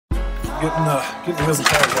getting the wheels and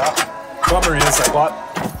tires out. Bummer is I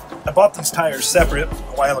bought these tires separate a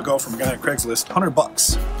while ago from a guy on Craigslist.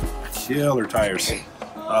 $100. Killer tires.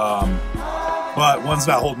 But one's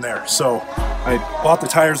not holding there. So I bought the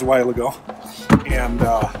tires a while ago and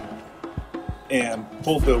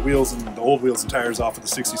pulled the wheels and the old wheels and tires off of the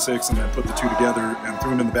 66 and then put the two together and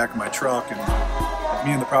threw them in the back of my truck, and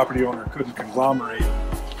me and the property owner couldn't conglomerate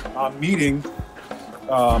on meeting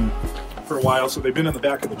for a while, so they've been in the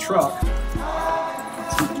back of the truck,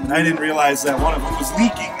 and I didn't realize that one of them was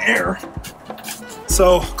leaking air.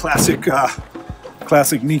 So classic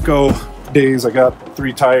Nico days. I got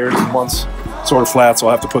 3 tires and one's sort of flat, so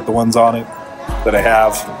I'll have to put the ones on it that I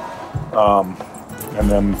have, and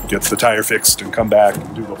then get the tire fixed and come back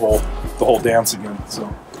and do the whole dance again. So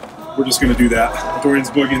we're just gonna do that. Dorian's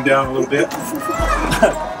boogieing down a little bit.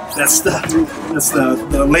 That's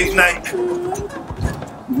the late night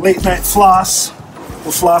floss.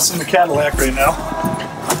 We're flossing the Cadillac right now.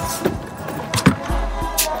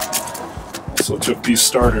 Also took these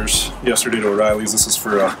starters yesterday to O'Reilly's. This is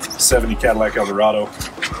for a 70 Cadillac Eldorado.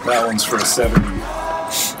 That one's for a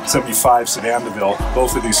 75 sedan DeVille.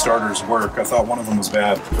 Both of these starters work. I thought one of them was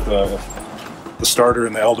bad. The starter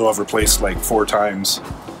and the Eldo I've replaced like 4 times,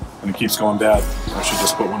 and it keeps going bad. I should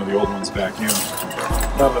just put one of the old ones back in.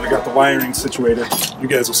 Now that I got the wiring situated, you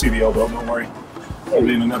guys will see the Eldo, don't worry. I'll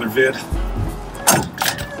be in another vid.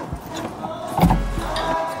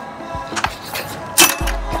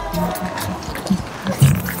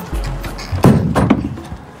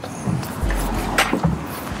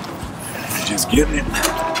 Just getting it.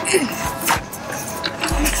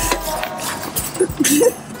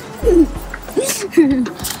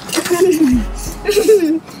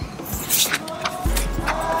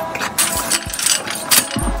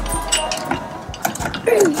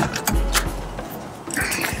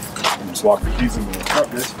 Just walk the keys into the truck,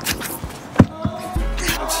 guys.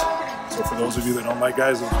 So for those of you that don't like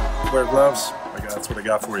guys that wear gloves, that's what I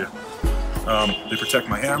got for you. They protect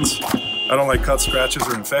my hands. I don't like cuts, scratches,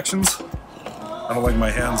 or infections. I don't like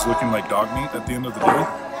my hands looking like dog meat at the end of the day.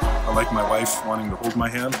 I like my wife wanting to hold my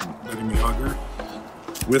hand and letting me hug her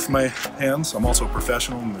with my hands. I'm also a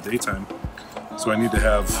professional in the daytime, so I need to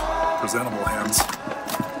have presentable hands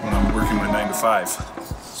when I'm working my 9 to 5.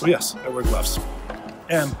 So yes, I wear gloves.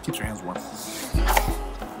 And keeps your hands warm.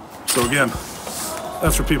 So again,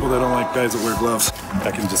 that's for people that don't like guys that wear gloves.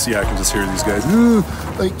 I can just hear these guys.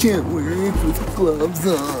 I can't work with gloves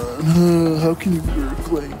on. How can you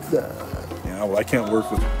work like that? Yeah, well, I can't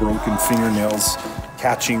work with broken fingernails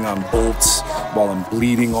catching on bolts while I'm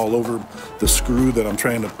bleeding all over the screw that I'm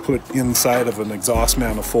trying to put inside of an exhaust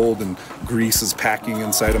manifold, and grease is packing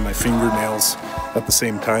inside of my fingernails at the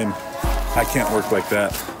same time. I can't work like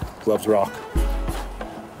that. Gloves rock.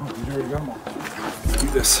 Oh, you already got them all. Let's do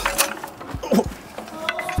this. Oh.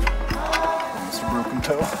 Almost a broken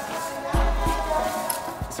toe.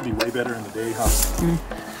 This would be way better in the day, huh?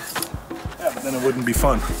 Yeah, but then it wouldn't be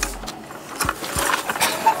fun.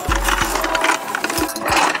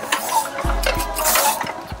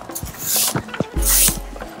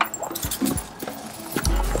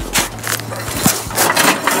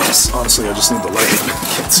 Honestly, I just need the light. I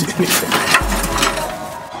can't see anything.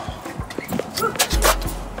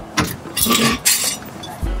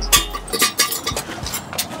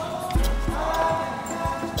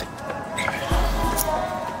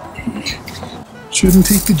 Shouldn't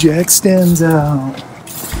take the jack stands out.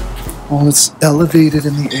 Oh, it's elevated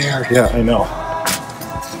in the air. Yeah, I know.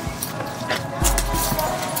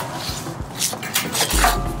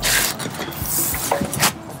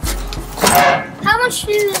 How much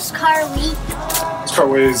does this car weigh? This car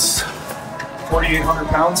weighs 4,800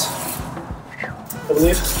 pounds, I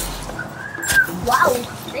believe. Wow.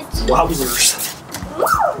 That's Wowzers.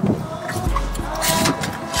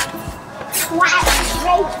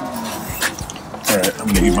 Alright, I'm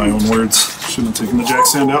gonna eat my own words. Shouldn't have taken the jack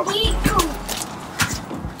stand out.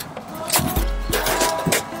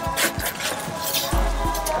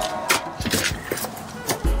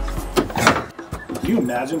 Can you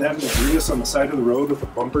imagine having to do this on the side of the road with a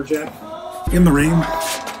bumper jack? In the rain,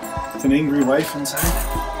 with an angry wife inside?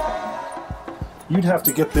 You'd have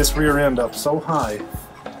to get this rear end up so high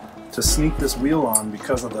to sneak this wheel on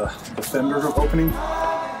because of the fender opening.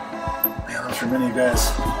 Man, I'm sure many of you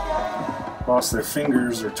guys lost their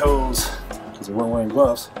fingers or toes because they weren't wearing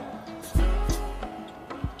gloves.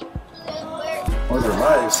 Or their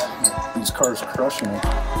lives. These cars crushing them.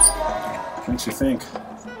 Makes you think.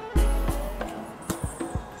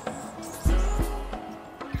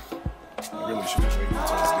 I really should have waited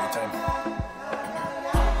until it's daytime.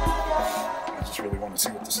 I just really want to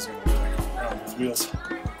see what this is going to look like around these wheels.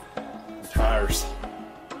 Tires.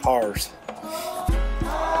 Tars.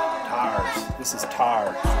 Tires. This is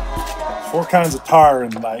tar. There's 4 kinds of tar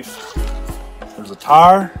in life. There's a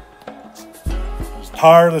tar. There's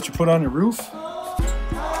tar that you put on your roof.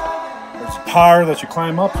 There's a tar that you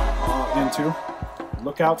climb up into.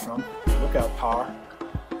 Look out from. Look out, tar.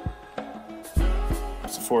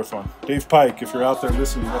 What's the 4th one? Dave Pike, if you're out there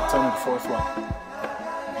listening, you gotta tell me the 4th one.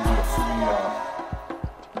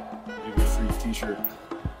 I'll give you a free t-shirt.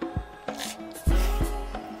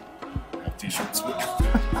 T-shirts, but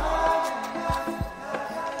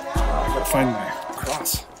I gotta find my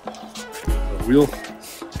cross. The wheel.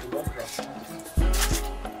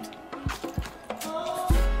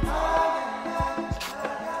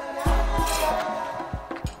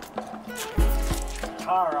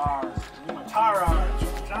 Tire irons. Need my tire irons.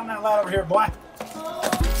 Down that ladder over here, boy.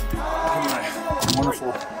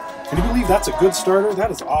 Wonderful. Can you believe that's a good starter? That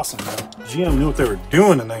is awesome, man. GM knew what they were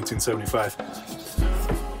doing in 1975.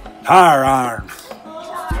 Tire iron.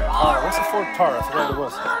 What's the 4th tar? I forgot what it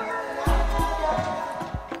was.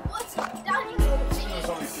 There's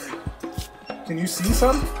only 3. Can you see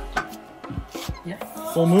some? Yeah.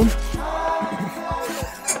 Full moon?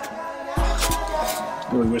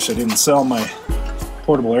 Really wish I didn't sell my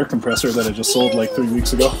portable air compressor that I just sold like 3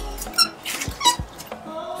 weeks ago.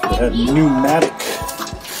 It had pneumatic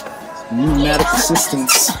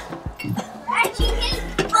assistance.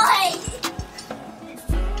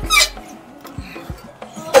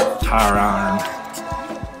 Tire iron.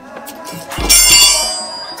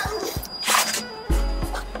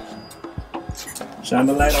 Shine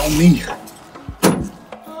the light on me. Okay,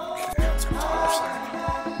 let's go to the other side.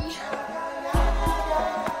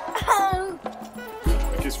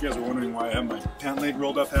 In case you guys are wondering why I have my pant leg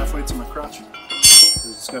rolled up halfway to my crotch,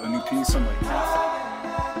 it's got a new piece on my calf.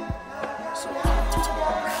 So that's what's going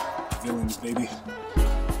on. DeVillains, baby.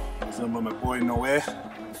 I'm with my boy Noe,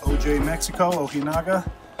 OJ Mexico, Ojinaga.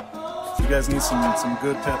 If you guys need some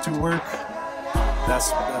good tattoo work,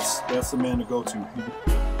 that's the man to go to.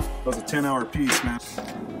 That was a 10-hour piece, man.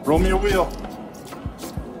 Roll me a wheel.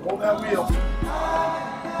 Roll that wheel.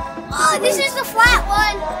 Oh, this is the flat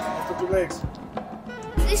one. Lift up your legs.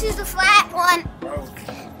 This is the flat one. Oh,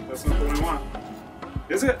 that's not the one we want.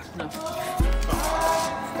 Is it? No. Oh,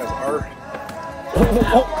 you guys are.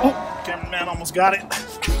 Oh. Cameraman almost got it.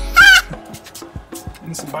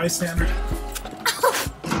 Innocent bystander.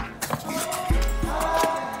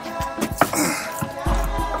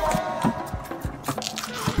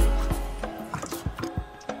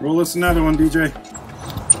 Roll us another one, DJ.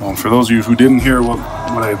 Well, for those of you who didn't hear what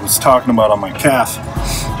I was talking about on my calf,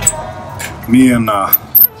 me and a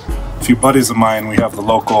few buddies of mine, we have the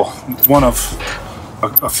local, one of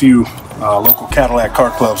a few local Cadillac car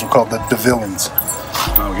clubs. We're called the DeVillains.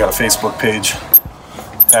 We got a Facebook page.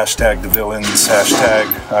 Hashtag DeVillains, hashtag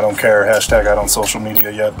I don't care, hashtag I don't social media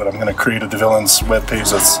yet, but I'm going to create a DeVillains webpage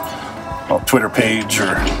that's a Twitter page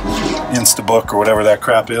or Instabook or whatever that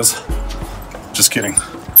crap is. Just kidding.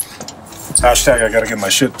 Hashtag I got to get my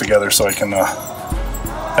shit together so I can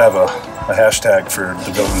have a hashtag for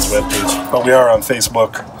DeVillains webpage. But we are on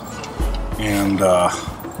Facebook and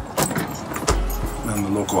in the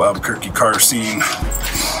local Albuquerque car scene.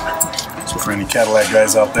 So for any Cadillac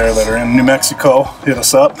guys out there that are in New Mexico, hit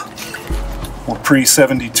us up. We're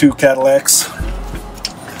pre-72 Cadillacs.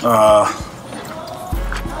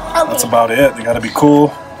 That's about it. They gotta be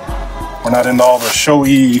cool. We're not into all the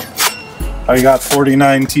showy, I got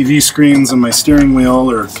 49 TV screens in my steering wheel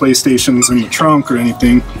or PlayStations in the trunk or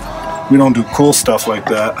anything. We don't do cool stuff like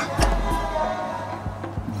that.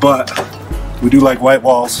 But we do like white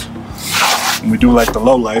walls. And we do like the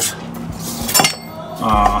low life.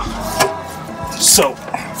 So,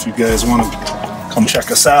 if you guys want to come check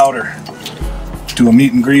us out or do a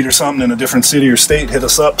meet and greet or something in a different city or state, hit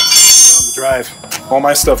us up. Down the drive. All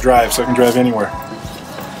my stuff drives, so I can drive anywhere.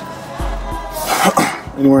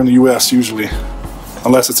 Anywhere in the US, usually.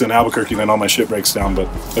 Unless it's in Albuquerque, then all my shit breaks down. But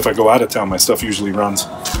if I go out of town, my stuff usually runs.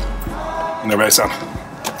 And that right, son?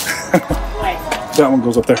 That one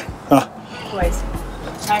goes up there. Huh? Boys,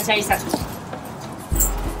 I'll tell you something.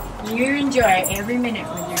 You enjoy every minute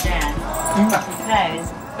with your dad because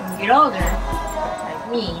when you get older,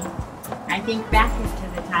 like me, I think back into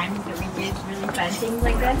the times that we did really fun things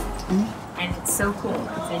like this, and it's so cool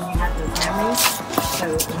because then you have those memories. So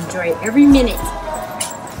enjoy every minute,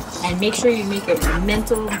 and make sure you make a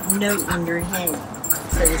mental note in your head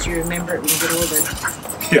so that you remember it when you get older.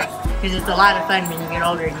 Yeah. Because it's a lot of fun when you get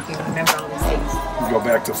older and you can remember all these things. You go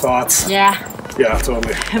back to thoughts. Yeah. Yeah,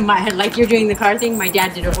 totally. Like you're doing the car thing, my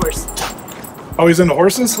dad did a horse. Oh, he's into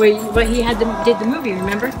horses? But he did the movie,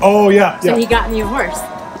 remember? Oh, yeah, So he got me a horse.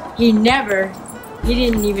 he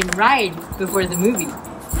didn't even ride before the movie.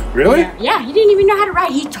 Really? Yeah, he didn't even know how to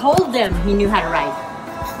ride. He told them he knew how to ride.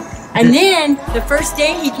 And then the first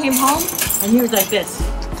day he came home and he was like this.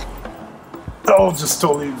 Oh, just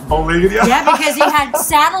totally bow-legged, yeah. Yeah, because he had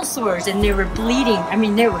saddle sores and they were bleeding. I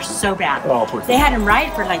mean, they were so bad. Oh, poor They thing. had him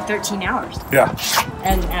ride for like 13 hours. Yeah.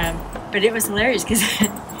 And but it was hilarious because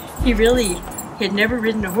he really had never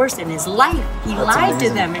ridden a horse in his life. He That's lied amazing.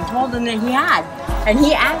 to them and told them that he had. And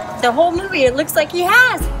he acted the whole movie. It looks like he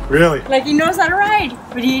has. Really? Like he knows how to ride,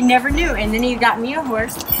 but he never knew. And then he got me a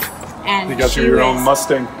horse. And You got your own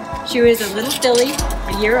Mustang. she was a little filly,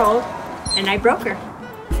 a year old, and I broke her.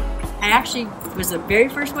 I actually was the very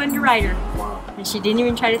first one to ride her. Wow. And she didn't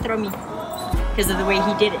even try to throw me because of the way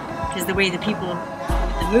he did it. Because the way the people with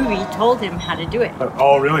the movie told him how to do it.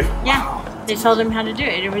 Oh, really? Yeah, they told him how to do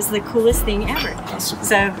it. It was the coolest thing ever. That's super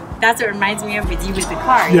So that's what reminds me of with you with the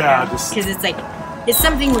car. Yeah, Because it's like, it's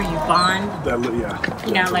something where you bond. Yeah.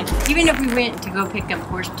 You know, like even if we went to go pick up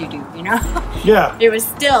horse doo-doo, you know, Yeah. it was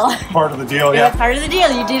still Part of the deal, it yeah. was part of the deal.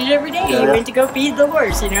 You did it every day. Yeah, You yeah. went to go feed the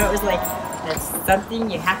horse. You know, it was like that's something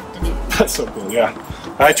you have to do. That's so cool, yeah.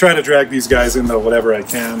 I try to drag these guys into whatever I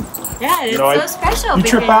can. Yeah, it's know, so special. You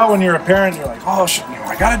trip because- out when you're a parent. You're like, oh, shit,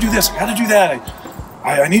 I gotta do this, I gotta do that.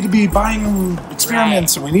 I need to be buying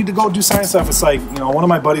experiments, and we need to go do science stuff. It's like, one of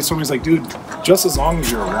my buddies told me, he's like, dude, just as long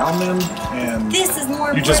as you're around them and This is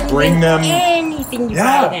more you just important bring than them. anything you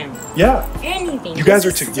buy them. Yeah. Anything. You guys are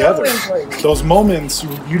This is together. So important. Those moments,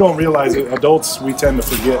 you don't realize it. Adults, we tend to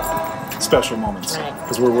forget special moments Right.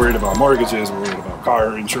 because we're worried about mortgages, we're worried about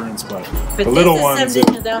car insurance, but But the little this is ones,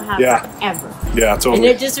 something that they'll have yeah. forever. yeah, And totally.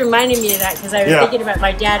 it just reminded me of that because I was Yeah. thinking about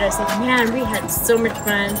my dad. I was like, man, we had so much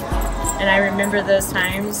fun. And I remember those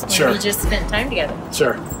times when Sure. we just spent time together.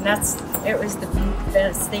 Sure. And it was the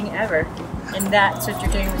best thing ever. And that's what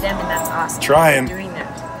you're doing with them, and that's awesome. Trying. You're doing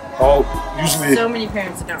that. Usually, So many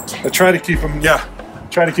parents don't. I try to keep them,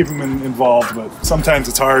 involved, but sometimes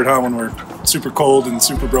it's hard, huh, when we're super cold and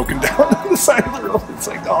super broken down on the side of the road. It's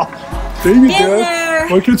like, oh, dang it, Been Dad. there.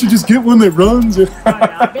 Why can't you just get one that runs? Oh,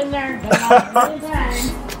 yeah, I've been there, done that many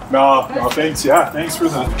times. No, thanks. Yeah, thanks for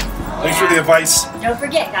the advice. Don't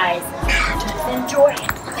forget, guys. Just enjoy it.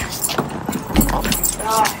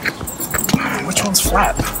 Oh, Which one's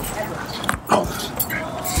flat? Oh,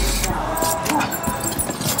 okay.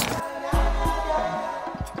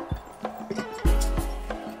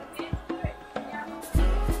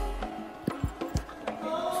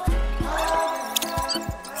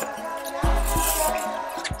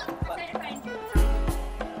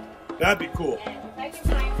 That'd be cool.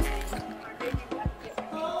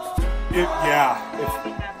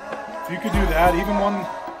 If you could do that, even one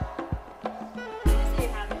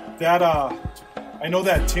that I know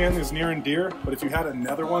that tin is near and dear, but if you had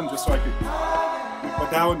another one, just so I could, but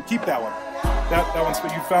that one, keep that one. That one's,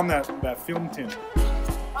 but you found that film tin.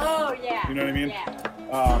 Oh, yeah. You know what I mean?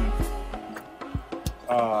 Yeah.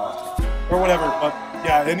 Or whatever. But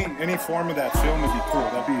yeah, any form of that film would be cool.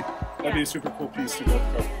 That'd be a super cool piece to go.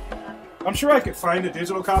 I'm sure I could find a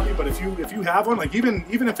digital copy, but if you have one, like even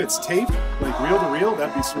if it's tape, like reel to reel,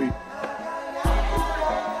 that'd be sweet.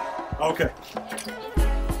 Okay.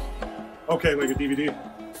 Okay, like a DVD.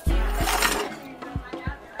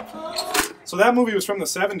 So that movie was from the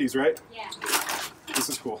 70s, right? Yeah. This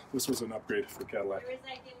is cool. This was an upgrade for Cadillac. It was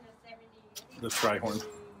like in the 70s. The Trihorn.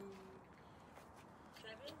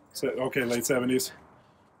 So, okay, late 70s.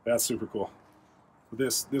 That's super cool.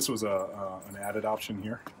 This was an added option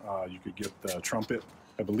here. You could get the trumpet,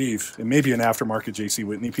 I believe. It may be an aftermarket J.C.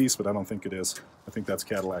 Whitney piece, but I don't think it is. I think that's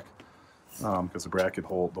Cadillac because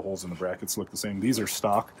the holes in the brackets look the same. These are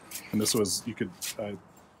stock, and this was, you could, I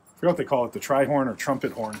forget what they call it, the Trihorn or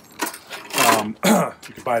trumpet horn. You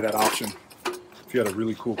could buy that option if you had a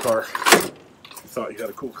really cool car. You thought you had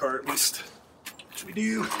a cool car at least, which we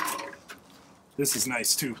do. This is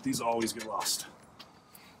nice too. These always get lost.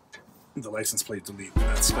 The license plate delete,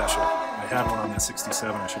 that's special. I had one on that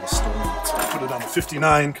 67, I should have stolen it. So I put it on the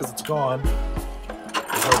 59 because it's gone.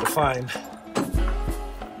 It's hard to find.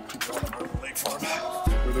 Keep going on the lake farm.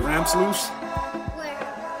 Were the ramps loose? Where?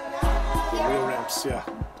 The Here? wheel ramps, yeah.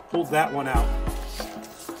 Pulled that one out.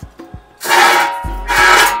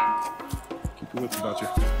 Keep your wits about you.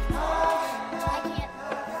 I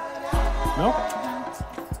can't. No?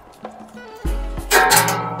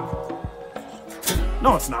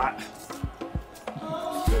 No, it's not.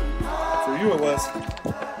 For you, it was.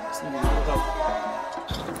 Just need a little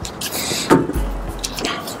help.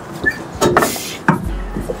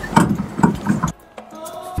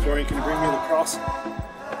 Dorian, can you bring me the cross?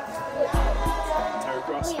 Tire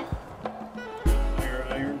cross? Oh,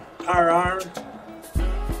 yeah. Tire iron.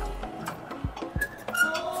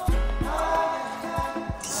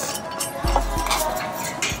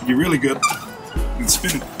 to get really good, you can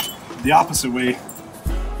spin it the opposite way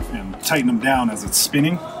and tighten them down as it's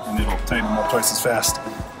spinning, and it'll tighten them up twice as fast.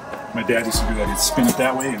 My dad used to do that. He'd spin it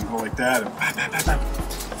that way and go like that. And bah, bah, bah, bah.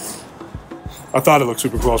 I thought it looked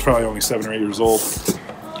super cool. I was probably only 7 or 8 years old.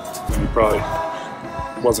 And it probably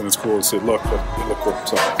wasn't as cool as it looked, but it looked cool.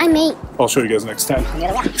 So I'm 8. I'll show you guys next time.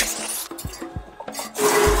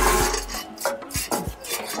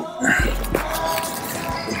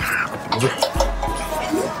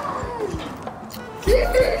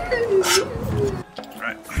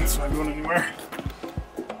 Alright, it's not going anywhere.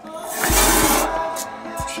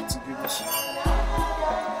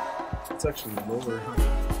 It's actually lower.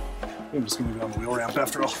 I'm just going to go on the wheel ramp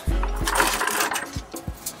after all.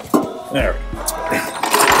 There, that's better.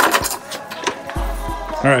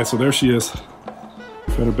 Alright, so there she is.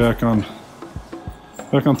 Got her back on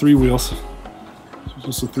 3 wheels. She's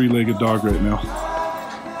just a 3-legged dog right now.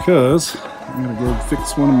 Because I'm gonna go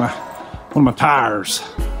fix one of my tires.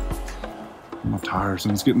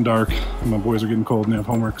 And it's getting dark. And my boys are getting cold and they have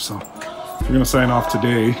homework, so we're gonna sign off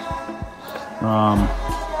today.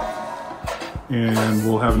 And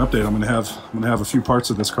we'll have an update. I'm gonna have a few parts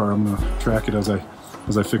of this car. I'm gonna track it as I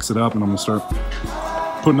fix it up, and I'm gonna start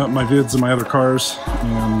putting up my vids of my other cars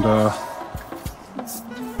and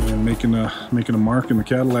making a mark in the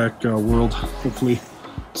Cadillac world, hopefully.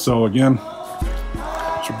 So again,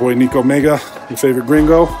 it's your boy Nico Mega, your favorite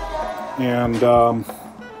gringo, and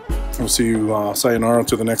we'll see you sayonara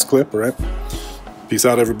to the next clip. All right, peace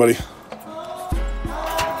out, everybody.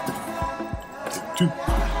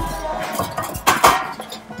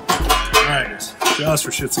 Alright guys, just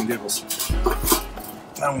for shits and giggles,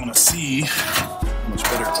 I want to see how much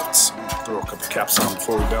better it looks. Throw a couple caps on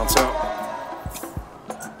before we bounce out.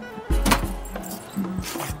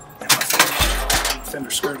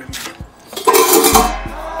 Fender skirt in.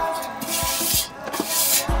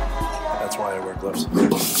 That's why I wear gloves.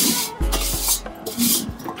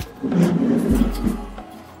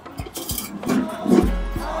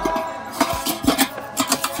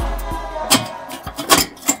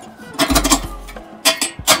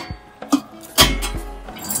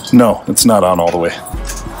 No, it's not on all the way.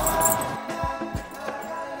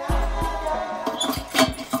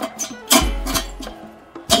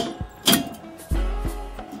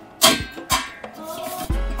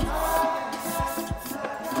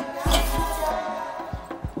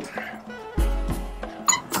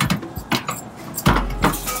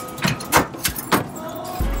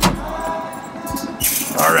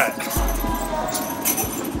 All right.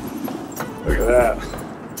 Look at that.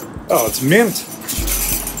 Oh, it's mint.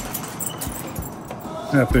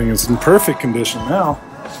 That thing is in perfect condition now.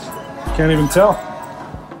 Can't even tell.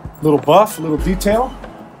 Little buff, little detail.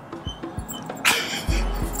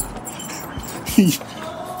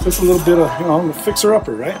 Just a little bit of, you know,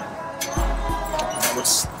 fixer-upper, right?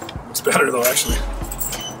 Looks better though, actually.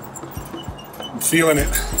 I'm feeling it.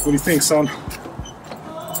 What do you think, son?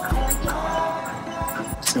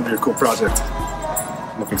 It's gonna be a cool project.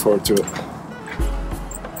 I'm looking forward to it.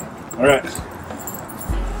 All right.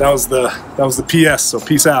 That was the PS, so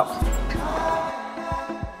peace out.